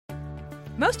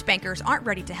Most bankers aren't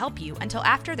ready to help you until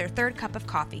after their third cup of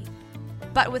coffee.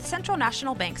 But with Central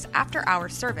National Bank's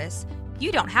after-hours service,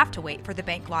 you don't have to wait for the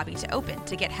bank lobby to open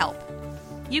to get help.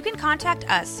 You can contact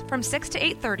us from 6 to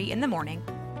 8:30 in the morning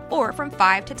or from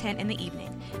 5 to 10 in the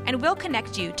evening, and we'll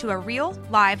connect you to a real,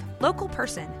 live, local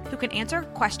person who can answer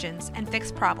questions and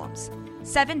fix problems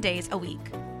 7 days a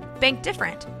week. Bank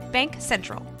different. Bank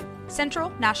Central. Central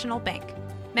National Bank.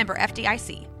 Member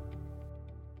FDIC.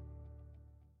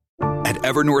 At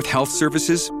Evernorth Health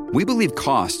Services, we believe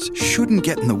costs shouldn't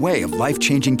get in the way of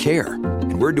life-changing care,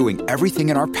 and we're doing everything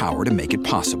in our power to make it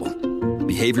possible.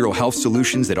 Behavioral health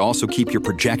solutions that also keep your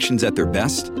projections at their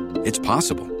best? It's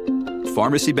possible.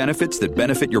 Pharmacy benefits that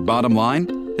benefit your bottom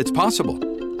line? It's possible.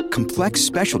 Complex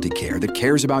specialty care that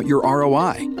cares about your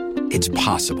ROI? It's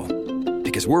possible.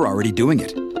 Because we're already doing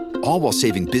it. All while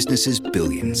saving businesses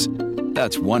billions.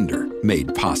 That's Wonder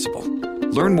made possible.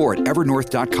 Learn more at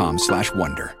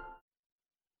evernorth.com/wonder.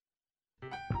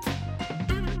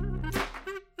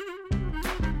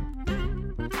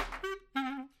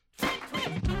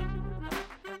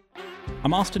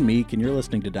 I'm Austin Meek, and you're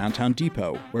listening to Downtown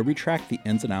Depot, where we track the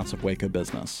ins and outs of Waco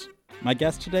business. My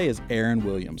guest today is Aaron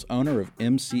Williams, owner of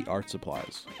MC Art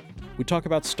Supplies. We talk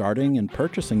about starting and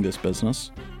purchasing this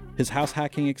business, his house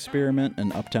hacking experiment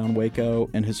in Uptown Waco,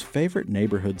 and his favorite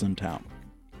neighborhoods in town.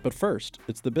 But first,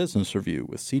 it's the Business Review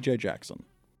with CJ Jackson.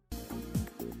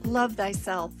 Love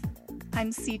thyself. I'm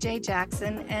CJ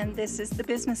Jackson, and this is the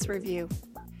Business Review.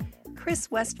 Chris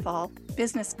Westfall,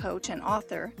 business coach and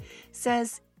author,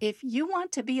 says if you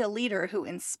want to be a leader who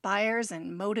inspires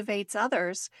and motivates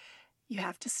others, you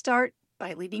have to start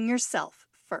by leading yourself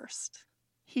first.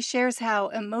 He shares how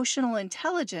emotional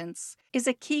intelligence is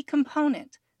a key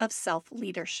component of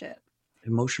self-leadership.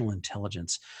 Emotional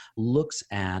intelligence looks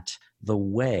at the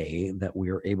way that we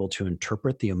are able to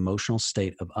interpret the emotional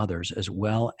state of others, as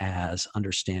well as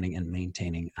understanding and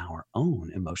maintaining our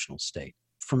own emotional state.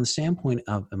 From the standpoint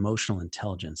of emotional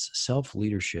intelligence,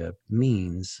 self-leadership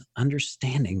means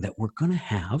understanding that we're going to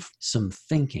have some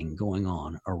thinking going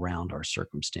on around our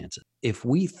circumstances. If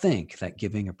we think that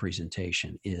giving a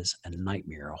presentation is a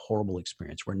nightmare, a horrible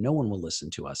experience where no one will listen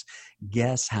to us,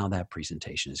 guess how that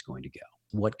presentation is going to go?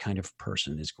 What kind of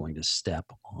person is going to step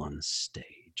on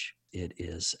stage? It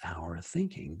is our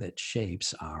thinking that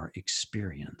shapes our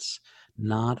experience,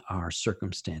 not our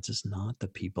circumstances, not the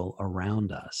people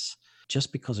around us.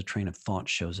 Just because a train of thought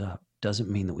shows up doesn't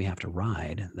mean that we have to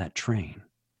ride that train.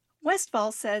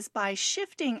 Westfall says by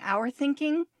shifting our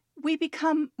thinking, we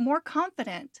become more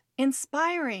confident,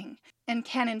 inspiring, and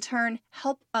can in turn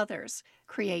help others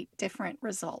create different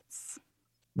results.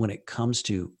 When it comes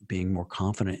to being more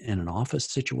confident in an office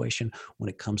situation, when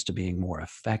it comes to being more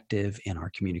effective in our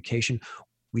communication,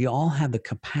 we all have the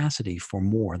capacity for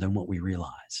more than what we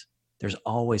realize. There's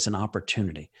always an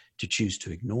opportunity to choose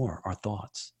to ignore our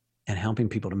thoughts. And helping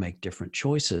people to make different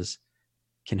choices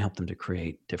can help them to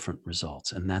create different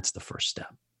results. And that's the first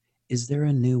step. Is there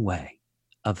a new way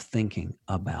of thinking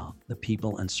about the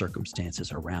people and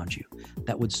circumstances around you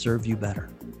that would serve you better?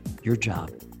 Your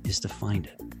job is to find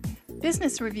it.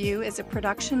 Business Review is a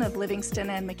production of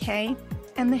Livingston and McKay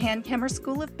and the Hankamer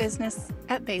School of Business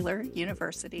at Baylor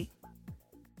University.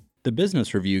 The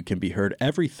Business Review can be heard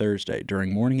every Thursday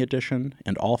during Morning Edition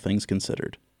and All Things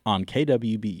Considered on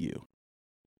KWBU.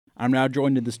 I'm now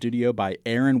joined in the studio by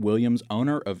Aaron Williams,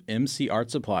 owner of MC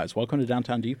Art Supplies. Welcome to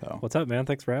Downtown Depot. What's up, man?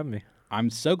 Thanks for having me. I'm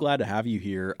so glad to have you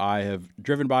here. I have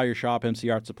driven by your shop,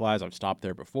 MC Art Supplies. I've stopped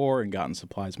there before and gotten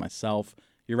supplies myself.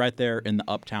 You're right there in the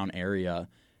Uptown area.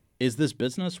 Is this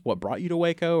business what brought you to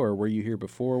Waco, or were you here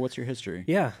before? What's your history?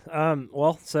 Yeah. My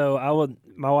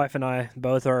wife and I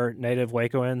both are native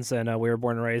Wacoans, and we were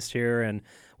born and raised here, and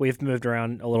we've moved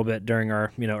around a little bit during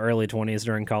our early 20s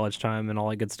during college time and all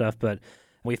that good stuff. But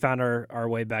we found our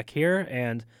way back here,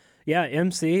 and yeah,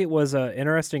 MC was an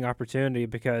interesting opportunity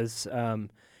because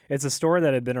it's a store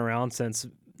that had been around since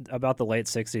about the late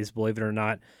 60s, believe it or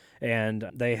not, and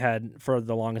they had, for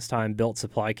the longest time, built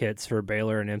supply kits for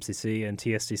Baylor and MCC and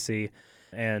TSTC,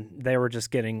 and they were just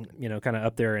getting, kind of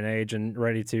up there in age and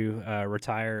ready to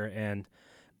retire, and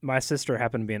my sister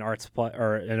happened to be an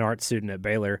art student at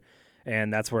Baylor,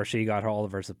 and that's where she got all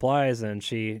of her supplies, and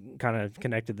she kind of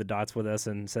connected the dots with us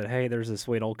and said, hey, there's this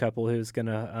sweet old couple who's going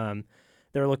to,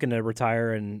 they're looking to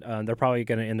retire, and they're probably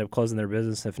going to end up closing their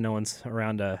business if no one's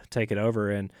around to take it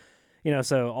over. And,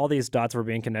 so all these dots were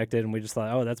being connected, and we just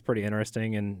thought, oh, that's pretty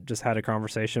interesting, and just had a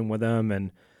conversation with them.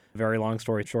 And very long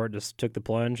story short, just took the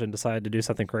plunge and decided to do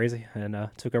something crazy and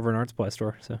took over an art supply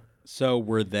store. So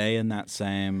were they in that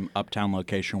same uptown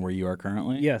location where you are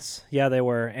currently? Yes. Yeah, they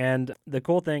were. And the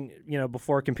cool thing,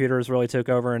 before computers really took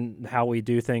over and how we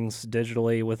do things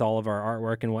digitally with all of our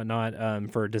artwork and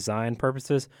whatnot for design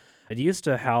purposes, it used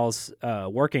to house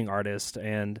working artists,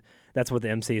 and that's what the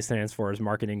MC stands for, is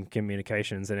marketing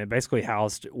communications. And it basically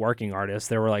housed working artists.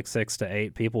 There were like 6 to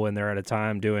 8 people in there at a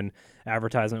time doing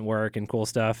advertisement work and cool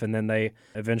stuff. And then they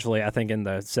eventually, I think in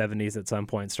the 70s at some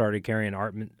point, started carrying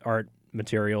art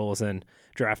materials and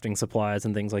drafting supplies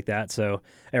and things like that. So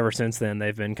ever since then,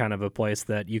 they've been kind of a place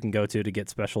that you can go to get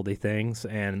specialty things.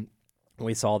 And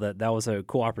we saw that was a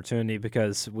cool opportunity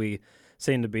because we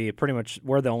seem to be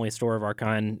we're the only store of our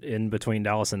kind in between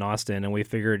Dallas and Austin. And we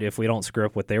figured if we don't screw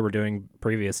up what they were doing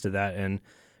previous to that and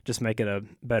just make it a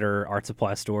better art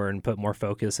supply store and put more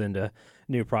focus into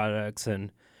new products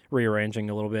and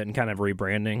rearranging a little bit and kind of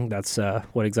rebranding, that's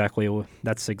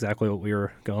exactly what we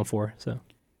were going for. So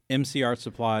MC Art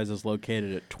Supplies is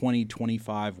located at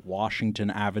 2025 Washington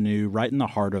Avenue, right in the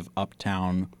heart of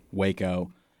uptown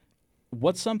Waco.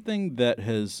 What's something that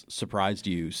has surprised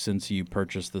you since you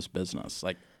purchased this business?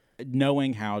 Like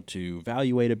knowing how to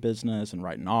evaluate a business and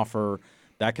write an offer,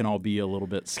 that can all be a little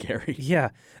bit scary.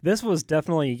 Yeah, this was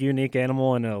definitely a unique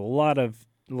animal and a lot of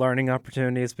learning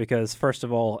opportunities because, first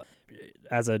of all,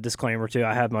 as a disclaimer too,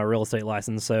 I have my real estate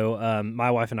license. So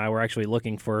my wife and I were actually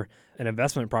looking for an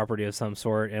investment property of some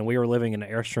sort, and we were living in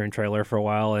an Airstream trailer for a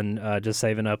while and just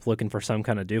saving up looking for some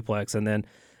kind of duplex. And then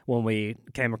when we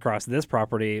came across this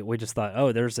property, we just thought,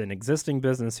 oh, there's an existing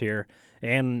business here,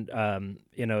 and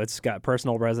it's got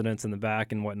personal residence in the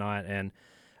back and whatnot. And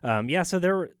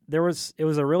so it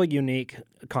was a really unique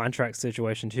contract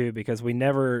situation too, because we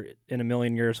never in a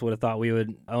million years would have thought we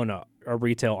would own a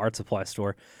retail art supply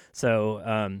store.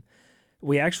 So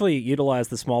we actually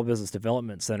utilized the Small Business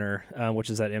Development Center,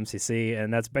 which is at MCC,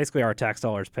 and that's basically our tax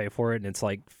dollars pay for it, and it's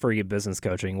like free business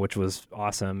coaching, which was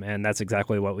awesome, and that's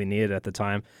exactly what we needed at the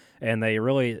time. And they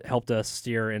really helped us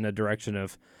steer in a direction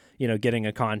of, getting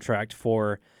a contract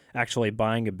for actually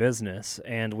buying a business,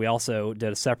 and we also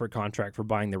did a separate contract for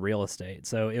buying the real estate.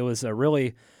 So it was a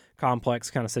really complex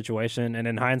kind of situation, and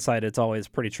in hindsight, it's always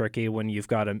pretty tricky when you've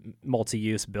got a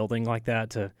multi-use building like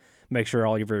that to make sure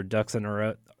all of your ducks are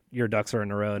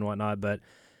in a row and whatnot. But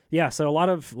yeah, so a lot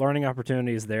of learning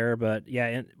opportunities there. But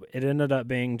yeah, it ended up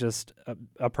being just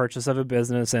a purchase of a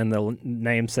business and the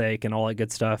namesake and all that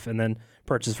good stuff, and then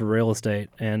purchase for real estate.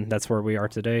 And that's where we are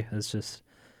today. It's just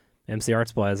MC Art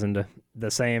Supplies into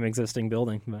the same existing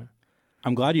building. But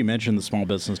I'm glad you mentioned the Small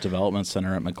Business Development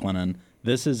Center at McLennan.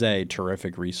 This is a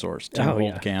terrific resource. Tim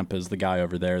Holdcamp is the guy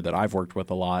over there that I've worked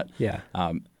with a lot. Yeah.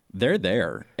 They're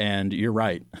there, and you're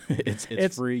right.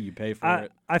 It's free. You pay for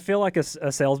it. I feel like a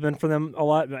salesman for them a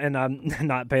lot, and I'm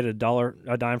not paid a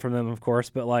dime from them, of course.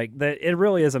 But it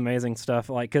really is amazing stuff.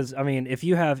 Because if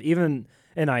you have even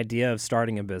an idea of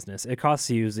starting a business, it costs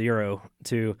you $0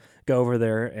 to go over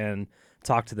there and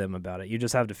talk to them about it. You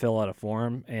just have to fill out a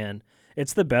form, and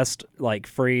it's the best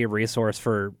free resource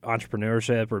for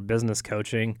entrepreneurship or business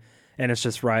coaching. And it's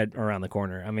just right around the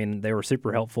corner. They were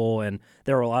super helpful, and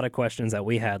there were a lot of questions that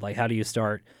we had, like how do you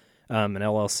start an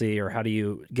LLC, or how do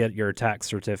you get your tax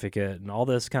certificate, and all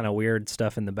this kind of weird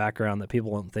stuff in the background that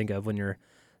people don't think of when you're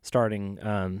starting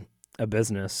a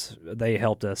business. They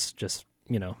helped us just,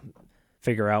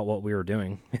 figure out what we were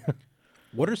doing.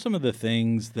 What are some of the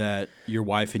things that your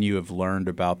wife and you have learned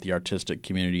about the artistic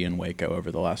community in Waco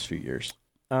over the last few years?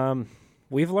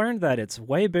 We've learned that it's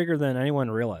way bigger than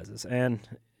anyone realizes, and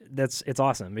it's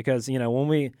awesome because when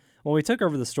we took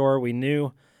over the store, we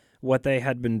knew what they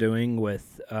had been doing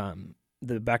with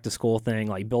the back to school thing,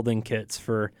 like building kits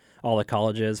for all the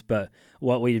colleges. But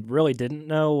what we really didn't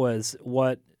know was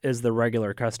what is the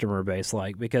regular customer base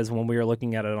like, because when we were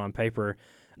looking at it on paper,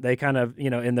 they kind of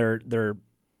in their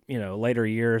later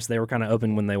years, they were kind of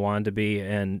open when they wanted to be,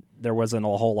 and there wasn't a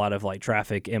whole lot of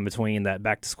traffic in between that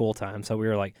back to school time. So we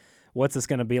were like, what's this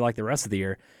going to be like the rest of the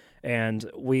year? And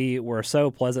we were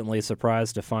so pleasantly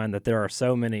surprised to find that there are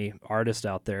so many artists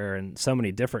out there and so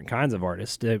many different kinds of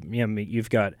artists.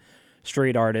 You've got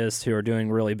street artists who are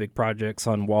doing really big projects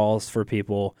on walls for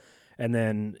people. And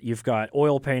then you've got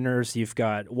oil painters, you've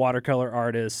got watercolor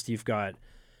artists, you've got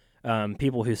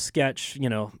people who sketch,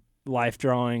 life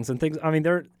drawings and things.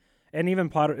 And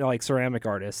even ceramic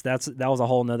artists. That was a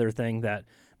whole nother thing that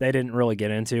they didn't really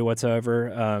get into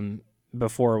whatsoever.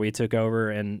 Before we took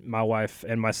over, and my wife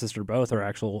and my sister both are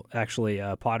actually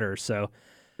potters. So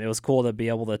it was cool to be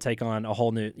able to take on a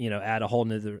whole new, add a whole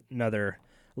another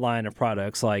line of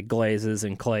products like glazes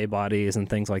and clay bodies and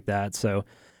things like that. So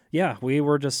Yeah,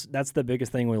 that's the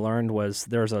biggest thing we learned was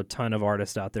there's a ton of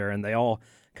artists out there, and they all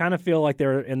kind of feel like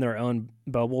they're in their own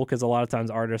bubble, because a lot of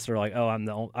times artists are like,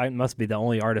 oh, I must be the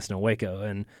only artist in Waco.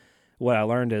 And what I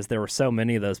learned is there were so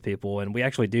many of those people, and we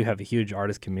actually do have a huge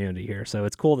artist community here. So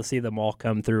it's cool to see them all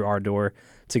come through our door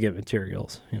to get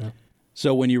materials, you know.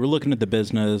 So when you were looking at the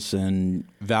business and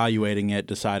evaluating it,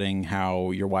 deciding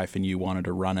how your wife and you wanted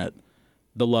to run it,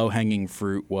 the low-hanging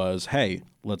fruit was, hey,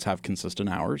 let's have consistent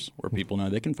hours where people know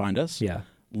they can find us. Yeah.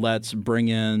 Let's bring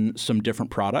in some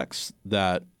different products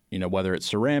that, you know, whether it's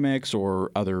ceramics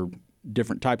or other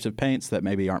different types of paints that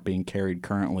maybe aren't being carried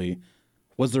currently.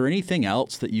 Was there anything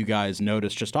else that you guys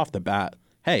noticed just off the bat?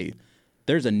 Hey,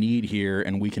 there's a need here,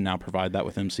 and we can now provide that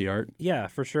with MC Art? Yeah,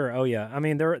 for sure. Oh, yeah. I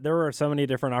mean, there were so many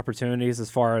different opportunities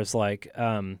as far as like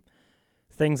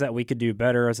things that we could do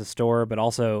better as a store, but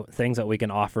also things that we can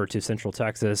offer to Central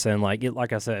Texas. And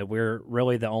like I said, we're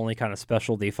really the only kind of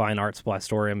specialty fine art supply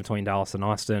store in between Dallas and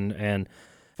Austin, and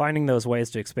finding those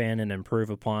ways to expand and improve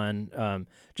upon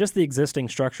just the existing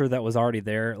structure that was already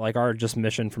there. Like our just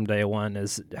mission from day one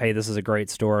is, hey, this is a great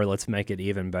store. Let's make it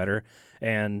even better.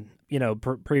 And, you know,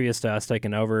 previous to us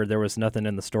taking over, there was nothing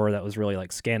in the store that was really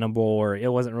like scannable, or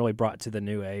it wasn't really brought to the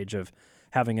new age of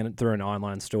having it through an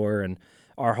online store. And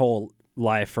our whole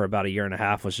life for about a year and a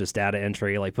half was just data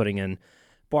entry, like putting in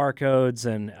barcodes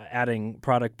and adding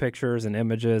product pictures and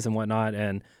images and whatnot.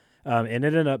 And it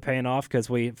ended up paying off because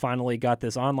we finally got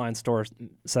this online store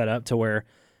set up to where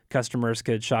customers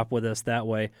could shop with us that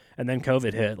way. And then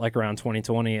COVID hit like around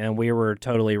 2020, and we were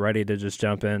totally ready to just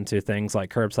jump into things like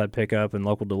curbside pickup and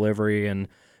local delivery and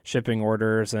shipping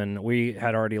orders. And we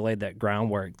had already laid that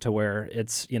groundwork to where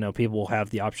it's, you know, people have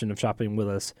the option of shopping with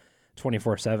us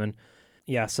 24/7.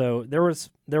 Yeah, so there was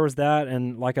that,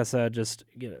 and like I said, just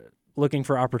looking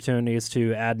for opportunities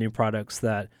to add new products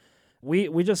that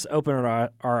we just opened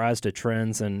our eyes to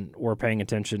trends, and we're paying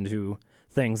attention to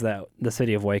things that the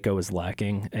city of Waco is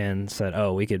lacking, and said,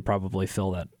 oh, we could probably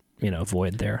fill that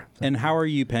void there. So. And how are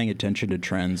you paying attention to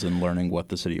trends and learning what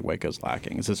the city of Waco is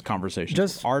lacking? Is this conversation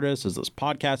with artists? Is this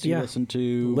podcasts you listen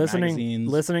to? Magazines?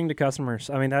 Listening to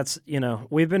customers. I mean, that's,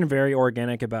 we've been very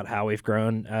organic about how we've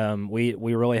grown. We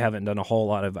really haven't done a whole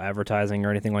lot of advertising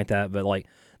or anything like that. But like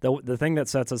the thing that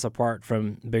sets us apart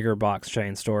from bigger box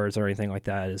chain stores or anything like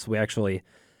that is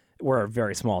we're a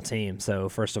very small team. So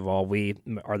first of all, we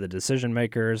are the decision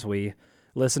makers. We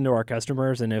listen to our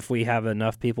customers, and if we have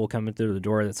enough people coming through the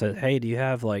door that says, hey, do you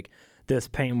have like this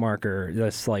paint marker,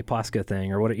 this like Posca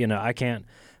thing, or what, I can't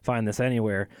find this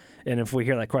anywhere. And if we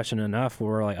hear that question enough,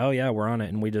 we're like, oh yeah, we're on it.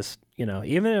 And we just,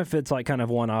 even if it's like kind of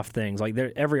one-off things, like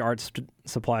every art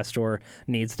supply store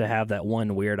needs to have that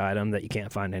one weird item that you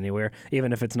can't find anywhere,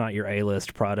 even if it's not your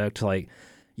A-list product. Like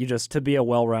to be a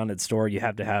well-rounded store, you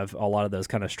have to have a lot of those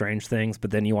kind of strange things,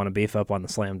 but then you want to beef up on the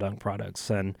slam dunk products.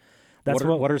 And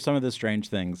what are some of the strange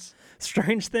things?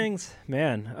 Strange things,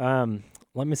 man.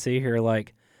 Let me see here.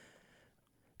 Like,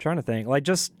 trying to think. Like,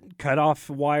 just cut off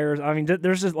wires. I mean,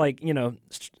 there's just like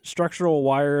structural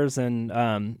wires,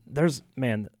 and there's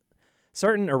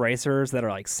certain erasers that are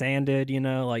like sanded.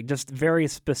 Like just very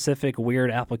specific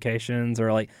weird applications,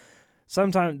 or like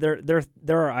sometimes there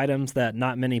are items that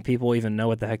not many people even know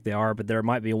what the heck they are, but there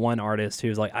might be one artist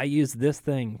who's like, I use this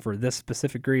thing for this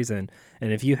specific reason,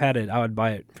 and if you had it, I would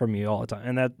buy it from you all the time.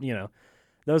 And that,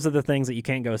 those are the things that you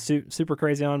can't go super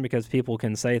crazy on, because people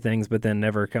can say things but then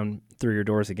never come through your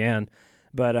doors again.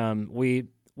 But we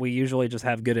usually just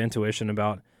have good intuition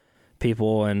about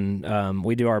people, and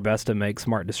we do our best to make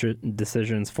smart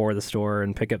decisions for the store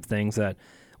and pick up things that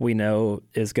we know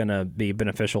is going to be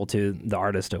beneficial to the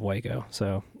artist of Waco.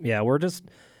 So, yeah,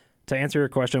 to answer your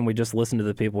question, we just listen to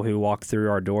the people who walk through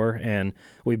our door, and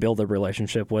we build a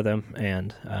relationship with them,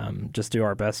 and just do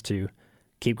our best to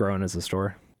keep growing as a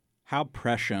store. How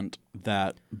prescient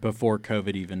that before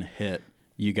COVID even hit,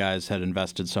 you guys had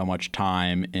invested so much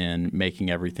time in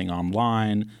making everything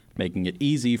online, making it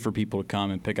easy for people to come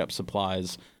and pick up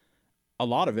supplies. A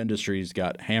lot of industries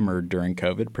got hammered during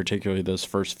COVID, particularly those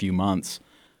first few months.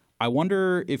 I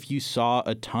wonder if you saw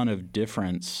a ton of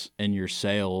difference in your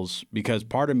sales, because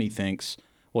part of me thinks,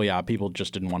 well, yeah, people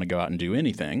just didn't want to go out and do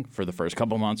anything for the first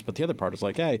couple months. But the other part is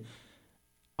like, hey,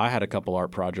 I had a couple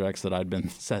art projects that I'd been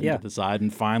setting to the side,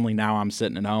 and finally now I'm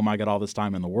sitting at home. I got all this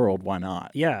time in the world. Why not?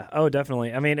 Yeah. Oh,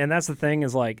 definitely. I mean, and that's the thing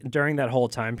is like during that whole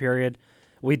time period,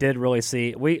 we did really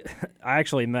see I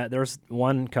actually there's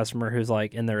one customer who's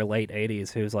like in their late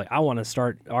 80s who's like, I want to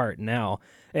start art now.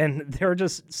 And there were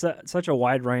just such a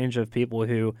wide range of people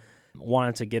who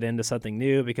wanted to get into something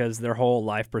new because their whole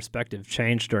life perspective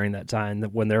changed during that time,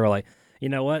 when they were like, you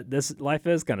know what, this life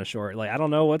is kind of short. Like, I don't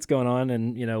know what's going on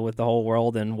and, with the whole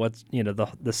world and what's,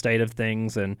 the state of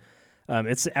things. And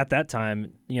it's at that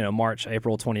time, March,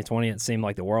 April 2020, it seemed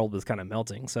like the world was kind of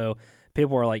melting. So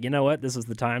people were like, you know what, this is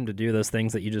the time to do those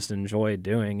things that you just enjoy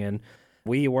doing. And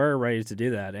we were ready to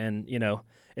do that. And,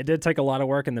 it did take a lot of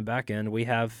work in the back end. We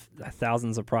have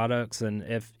thousands of products. And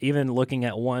if even looking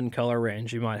at one color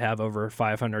range, you might have over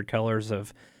 500 colors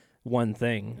of one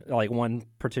thing, like one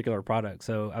particular product.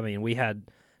 So, I mean, we had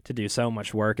to do so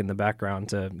much work in the background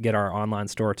to get our online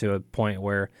store to a point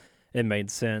where it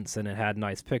made sense and it had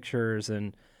nice pictures,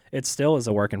 and it still is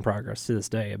a work in progress to this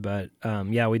day. But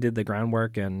yeah, we did the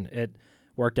groundwork and it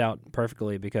worked out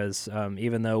perfectly because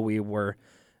even though we were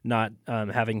not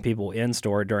having people in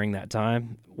store during that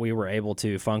time, we were able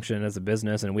to function as a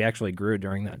business, and we actually grew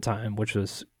during that time, which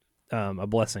was a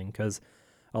blessing because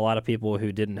a lot of people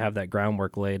who didn't have that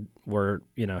groundwork laid were,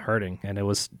 hurting, and it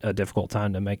was a difficult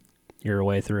time to make your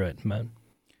way through it, man.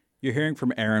 You're hearing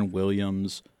from Aaron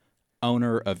Williams,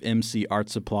 owner of MC Art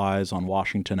Supplies on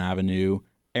Washington Avenue.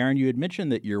 Aaron, you had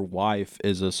mentioned that your wife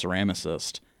is a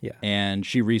ceramicist. Yeah. And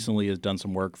she recently has done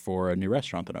some work for a new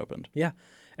restaurant that opened. Yeah.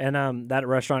 And that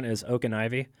restaurant is Oak and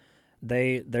Ivy.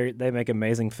 They make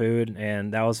amazing food,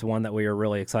 and that was one that we were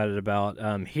really excited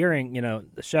about. Hearing,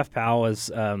 Chef Powell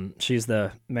is she's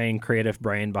the main creative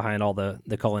brain behind all the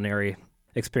culinary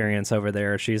experience over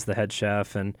there. She's the head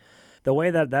chef, and the way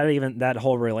that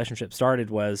whole relationship started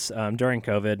was during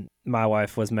COVID. My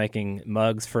wife was making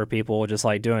mugs for people, just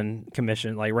like doing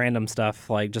commission, like random stuff,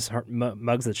 like just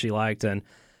mugs that she liked. And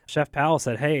Chef Powell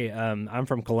said, "Hey, I'm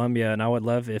from Colombia, and I would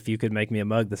love if you could make me a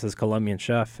mug. This is Colombian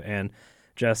Chef." And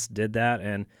Jess did that,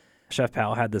 and Chef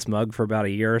Powell had this mug for about a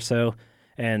year or so,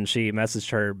 and she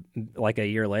messaged her like a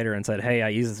year later and said, "Hey, I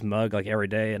use this mug like every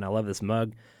day, and I love this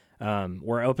mug.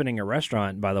 We're opening a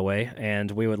restaurant, by the way,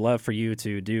 and we would love for you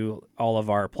to do all of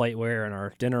our plateware and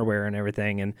our dinnerware and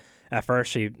everything." And at first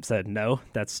she said, "No,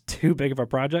 that's too big of a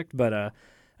project," but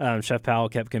Chef Powell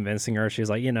kept convincing her. She's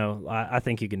like, I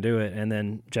think you can do it. And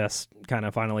then Jess kind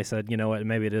of finally said, you know what,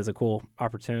 maybe it is a cool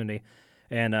opportunity.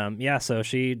 And so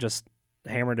she just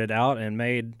hammered it out and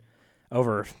made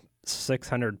over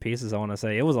 600 pieces, I want to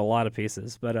say. It was a lot of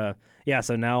pieces. But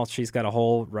so now she's got a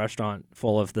whole restaurant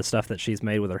full of the stuff that she's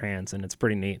made with her hands, and it's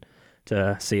pretty neat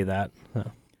to see that.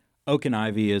 So. Oak and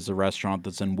Ivy is a restaurant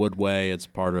that's in Woodway. It's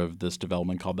part of this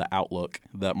development called The Outlook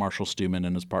that Marshall Stuman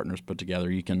and his partners put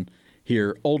together. You can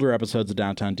hear older episodes of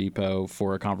Downtown Depot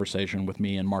for a conversation with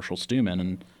me and Marshall Stuman.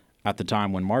 And at the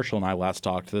time when Marshall and I last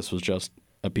talked, this was just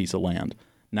a piece of land.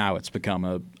 Now it's become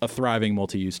a thriving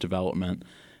multi-use development.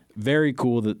 Very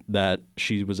cool that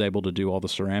she was able to do all the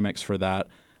ceramics for that.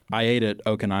 I ate at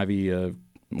Oak and Ivy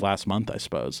last month, I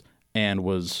suppose, and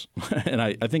was and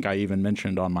I think I even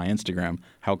mentioned on my Instagram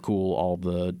how cool all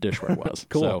the dishware was.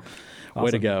 Cool. So awesome.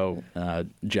 Way to go,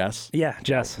 Jess. Yeah,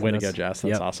 Jess. Way to go, Jess.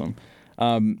 That's awesome.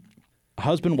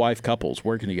 Husband-wife couples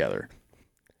working together.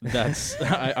 That's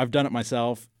I've done it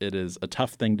myself. It is a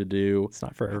tough thing to do. It's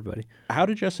not for everybody. How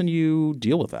did Jess and you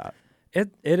deal with that?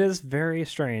 It is very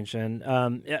strange, and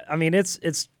I mean it's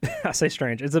I say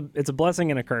strange. It's a blessing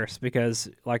and a curse because,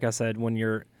 like I said, when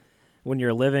you're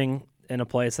living in a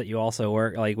place that you also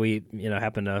work, like we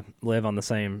happen to live on the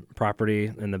same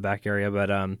property in the back area,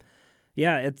 but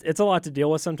it's a lot to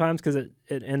deal with sometimes because it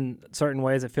in certain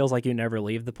ways it feels like you never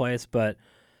leave the place, but.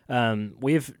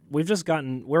 We're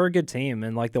a good team,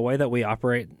 and like the way that we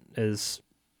operate is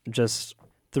just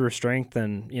through strength,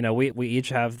 and we each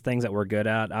have things that we're good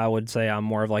at. I would say I'm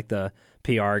more of like the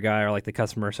PR guy or like the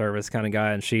customer service kind of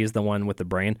guy, and she's the one with the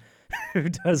brain who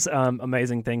does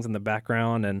amazing things in the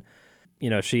background, and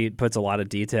she puts a lot of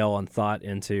detail and thought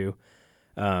into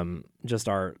just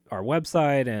our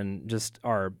website and just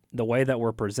the way that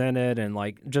we're presented and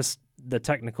like just the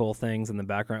technical things in the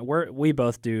background. We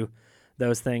both do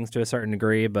those things to a certain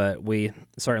degree, but we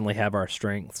certainly have our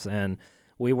strengths, and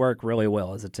we work really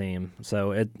well as a team.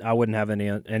 So I wouldn't have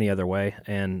any other way,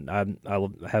 and I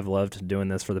have loved doing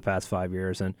this for the past 5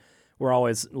 years, and we're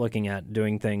always looking at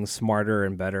doing things smarter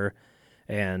and better,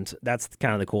 and that's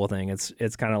kind of the cool thing.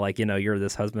 It's kind of like you're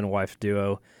this husband and wife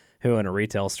duo who in a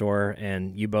retail store,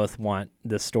 and you both want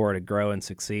this store to grow and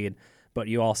succeed, but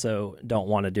you also don't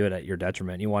want to do it at your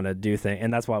detriment. You want to do things,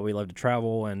 and that's why we love to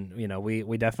travel, and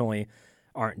we definitely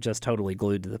aren't just totally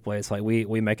glued to the place. Like we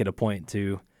make it a point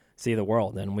to see the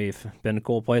world, and we've been to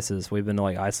cool places. We've been to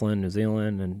like Iceland, New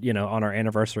Zealand, and on our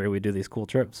anniversary we do these cool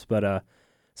trips. But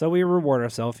so we reward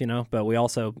ourselves, but we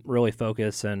also really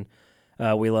focus, and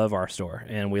we love our store,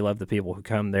 and we love the people who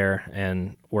come there,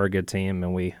 and we're a good team,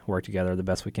 and we work together the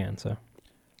best we can. So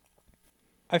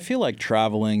I feel like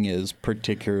traveling is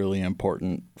particularly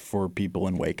important for people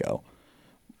in Waco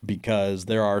because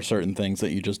there are certain things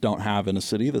that you just don't have in a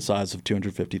city the size of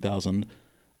 250,000.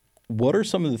 What are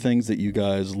some of the things that you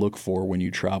guys look for when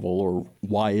you travel, or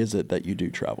why is it that you do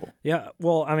travel? Yeah,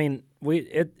 well, I mean,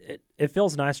 it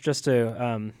feels nice just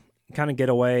to kind of get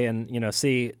away and,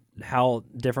 see how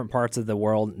different parts of the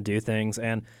world do things.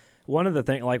 And one of the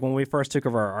things, like when we first took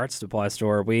over our art supply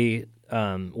store, we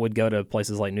would go to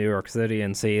places like New York City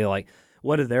and see, like,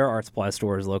 what do their art supply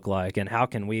stores look like, and how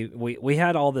can we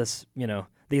had all this,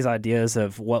 these ideas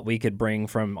of what we could bring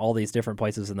from all these different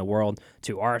places in the world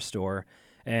to our store.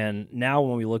 And now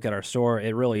when we look at our store,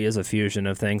 it really is a fusion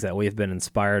of things that we've been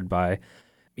inspired by.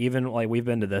 Even like we've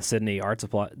been to the Sydney Art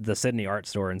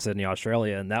Store in Sydney,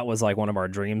 Australia, and that was like one of our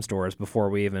dream stores before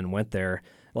we even went there.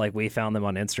 Like we found them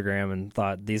on Instagram and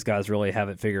thought these guys really have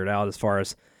it figured out as far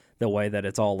as the way that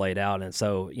it's all laid out, and it's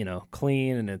so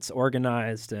clean and it's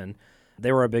organized. And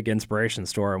they were a big inspiration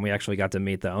store, and we actually got to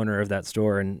meet the owner of that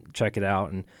store and check it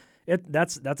out. And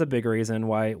that's a big reason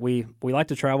why we like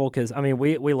to travel, because I mean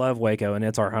we love Waco and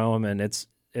it's our home, and it's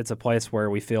a place where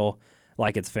we feel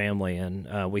like it's family,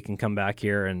 and we can come back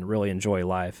here and really enjoy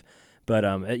life. But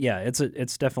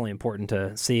it's definitely important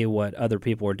to see what other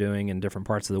people are doing in different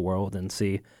parts of the world and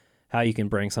see how you can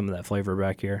bring some of that flavor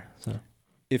back here. So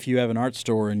if you have an art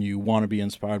store and you want to be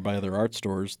inspired by other art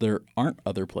stores, there aren't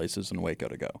other places in Waco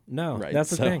to go. No, right?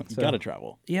 That's the thing. You got to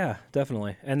travel. Yeah,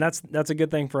 definitely. And that's a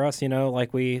good thing for us,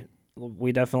 like we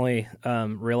definitely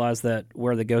realize that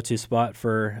we're the go-to spot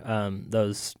for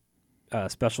those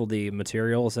specialty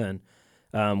materials, and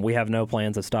we have no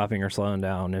plans of stopping or slowing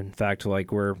down. In fact,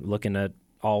 like we're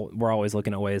always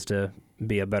looking at ways to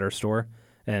be a better store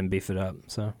and beef it up.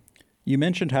 So you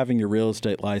mentioned having your real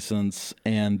estate license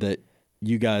and that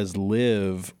you guys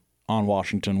live on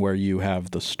Washington where you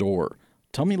have the store.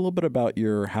 Tell me a little bit about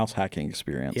your house hacking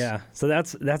experience. Yeah, so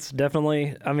that's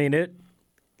definitely, I mean,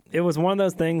 it was one of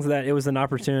those things that it was an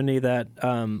opportunity that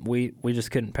we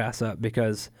just couldn't pass up,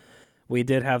 because we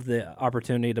did have the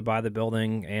opportunity to buy the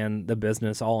building and the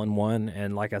business all in one.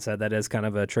 And like I said, that is kind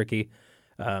of a tricky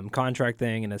contract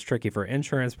thing, and it's tricky for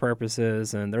insurance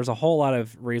purposes. And there's a whole lot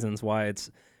of reasons why it's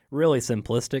really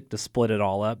simplistic to split it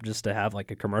all up just to have like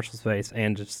a commercial space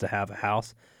and just to have a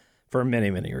house, for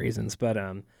many, many reasons. But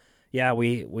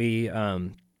we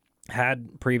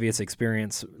had previous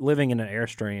experience living in an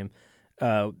Airstream.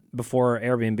 Before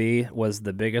Airbnb was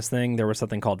the biggest thing, there was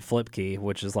something called Flipkey,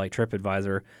 which is like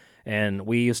TripAdvisor. And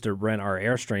we used to rent our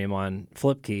Airstream on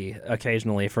Flipkey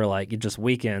occasionally for like just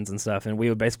weekends and stuff. And we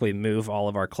would basically move all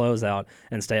of our clothes out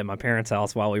and stay at my parents'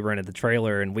 house while we rented the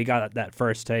trailer. And we got that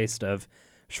first taste of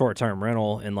short-term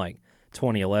rental in like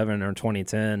 2011 or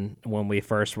 2010 when we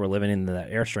first were living in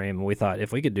that Airstream. And we thought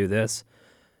if we could do this,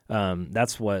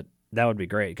 that would be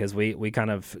great, because we kind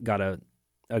of got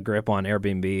a grip on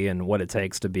Airbnb and what it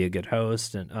takes to be a good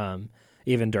host, and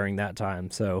even during that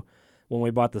time. So when we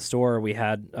bought the store, we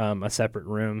had a separate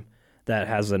room that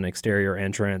has an exterior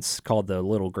entrance called the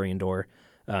Little Green Door,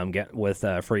 with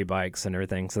free bikes and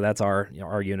everything. So that's our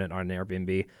unit on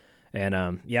Airbnb.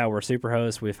 And we're super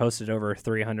hosts. We've hosted over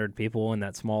 300 people in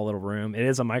that small little room. It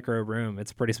is a micro room.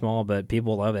 It's pretty small, but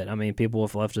people love it. I mean, people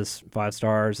have left us 5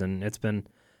 stars, and it's been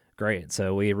great.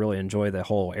 So we really enjoy the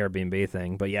whole Airbnb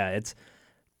thing. But yeah,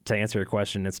 to answer your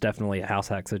question, it's definitely a house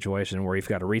hack situation where you've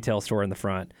got a retail store in the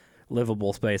front,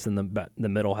 livable space in the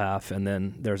middle half, and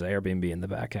then there's an Airbnb in the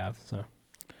back half. So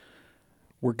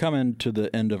we're coming to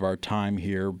the end of our time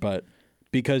here, but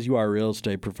because you are a real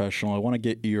estate professional, I want to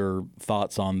get your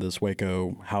thoughts on this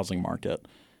Waco housing market.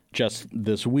 Just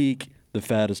this week, the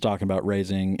Fed is talking about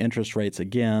raising interest rates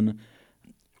again.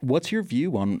 What's your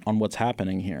view on what's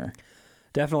happening here?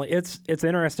 Definitely. It's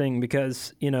interesting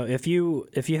because, if you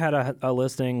had a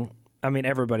listing, I mean,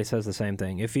 everybody says the same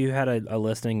thing. If you had a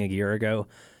listing a year ago,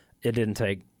 it didn't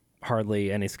take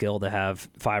hardly any skill to have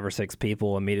 5 or 6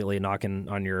 people immediately knocking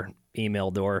on your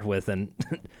email door with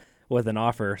an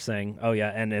offer saying, oh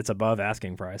yeah, and it's above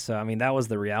asking price. So, I mean, that was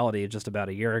the reality just about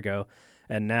a year ago.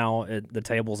 And now the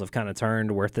tables have kind of turned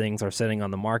where things are sitting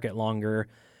on the market longer,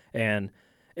 and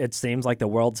it seems like the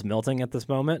world's melting at this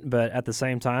moment. But at the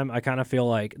same time, I kind of feel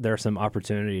like there's some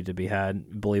opportunity to be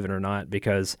had, believe it or not,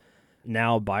 because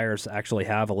now buyers actually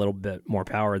have a little bit more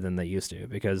power than they used to.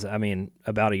 Because, I mean,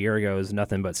 about a year ago, it was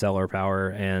nothing but seller power,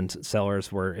 and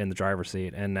sellers were in the driver's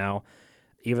seat. And now,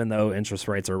 even though interest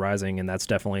rates are rising, and that's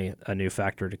definitely a new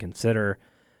factor to consider,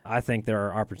 I think there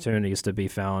are opportunities to be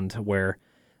found where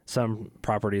some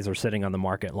properties are sitting on the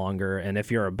market longer. And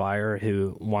if you're a buyer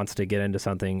who wants to get into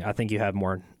something, I think you have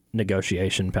more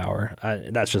negotiation power.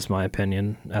 That's just my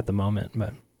opinion at the moment.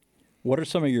 But What are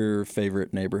some of your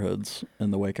favorite neighborhoods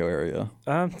in the Waco area?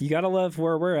 You gotta love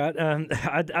where we're at.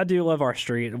 I do love our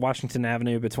street. Washington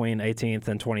Avenue between 18th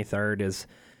and 23rd is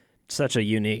such a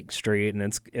unique street,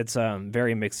 and it's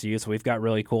very mixed use. We've got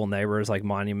really cool neighbors like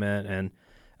Monument and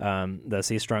the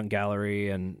Sea Strunk Gallery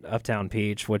and Uptown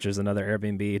Peach, which is another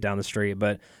Airbnb down the street.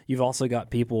 But you've also got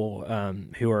people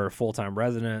who are full-time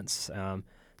residents.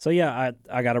 So yeah,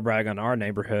 I got to brag on our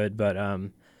neighborhood, but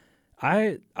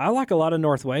I like a lot of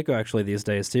North Waco actually these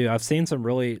days too. I've seen some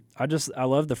I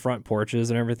love the front porches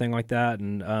and everything like that.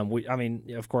 And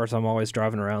of course, I'm always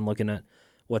driving around looking at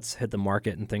what's hit the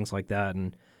market and things like that.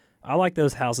 And I like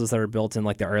those houses that are built in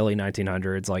like the early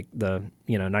 1900s, like the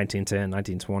 1910,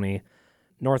 1920.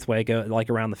 North Waco, like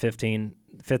around the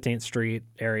 15th Street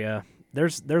area.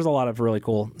 There's a lot of really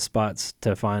cool spots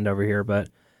to find over here, but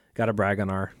got to brag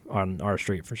on our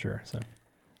street for sure. So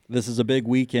this is a big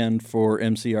weekend for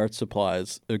MC Art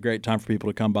Supplies. A great time for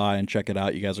people to come by and check it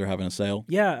out. You guys are having a sale.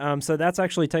 Yeah, so that's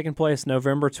actually taking place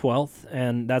November 12th,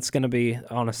 and that's going to be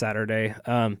on a Saturday.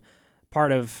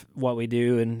 Part of what we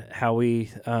do and how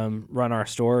we run our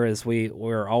store is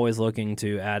we're always looking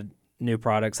to add new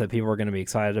products that people are going to be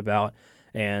excited about.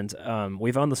 And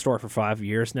we've owned the store for 5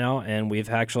 years now, and we've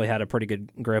actually had a pretty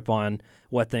good grip on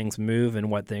what things move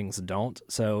and what things don't.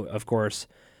 So, of course,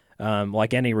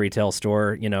 like any retail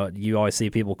store, you always see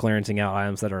people clearancing out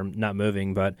items that are not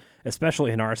moving. But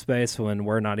especially in our space, when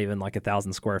we're not even like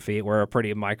 1,000 square feet, we're a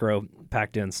pretty micro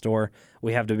packed-in store.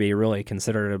 We have to be really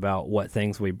considerate about what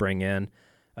things we bring in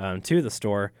to the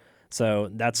store. So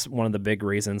that's one of the big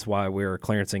reasons why we're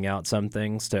clearancing out some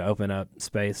things to open up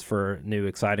space for new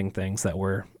exciting things that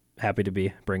we're happy to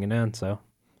be bringing in. So,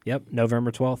 yep,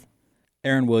 November 12th.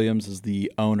 Aaron Williams is the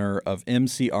owner of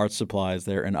MC Art Supplies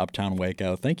there in Uptown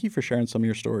Waco. Thank you for sharing some of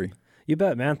your story. You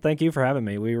bet, man. Thank you for having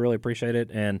me. We really appreciate it,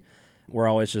 and we're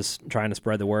always just trying to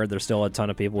spread the word. There's still a ton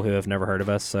of people who have never heard of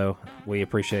us, so we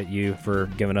appreciate you for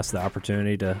giving us the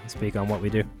opportunity to speak on what we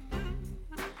do.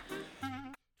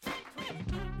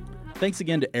 Thanks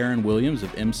again to Aaron Williams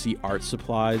of MC Art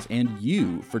Supplies and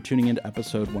you for tuning into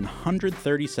episode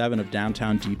 137 of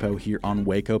Downtown Depot here on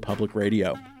Waco Public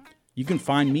Radio. You can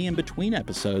find me in between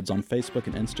episodes on Facebook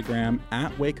and Instagram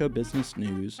at Waco Business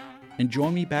News, and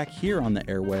join me back here on the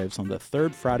airwaves on the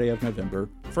third Friday of November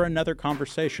for another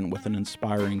conversation with an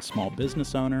inspiring small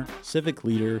business owner, civic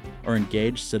leader, or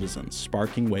engaged citizen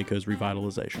sparking Waco's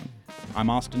revitalization. I'm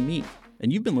Austin Meek,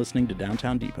 and you've been listening to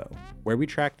Downtown Depot, where we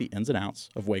track the ins and outs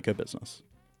of Waco business.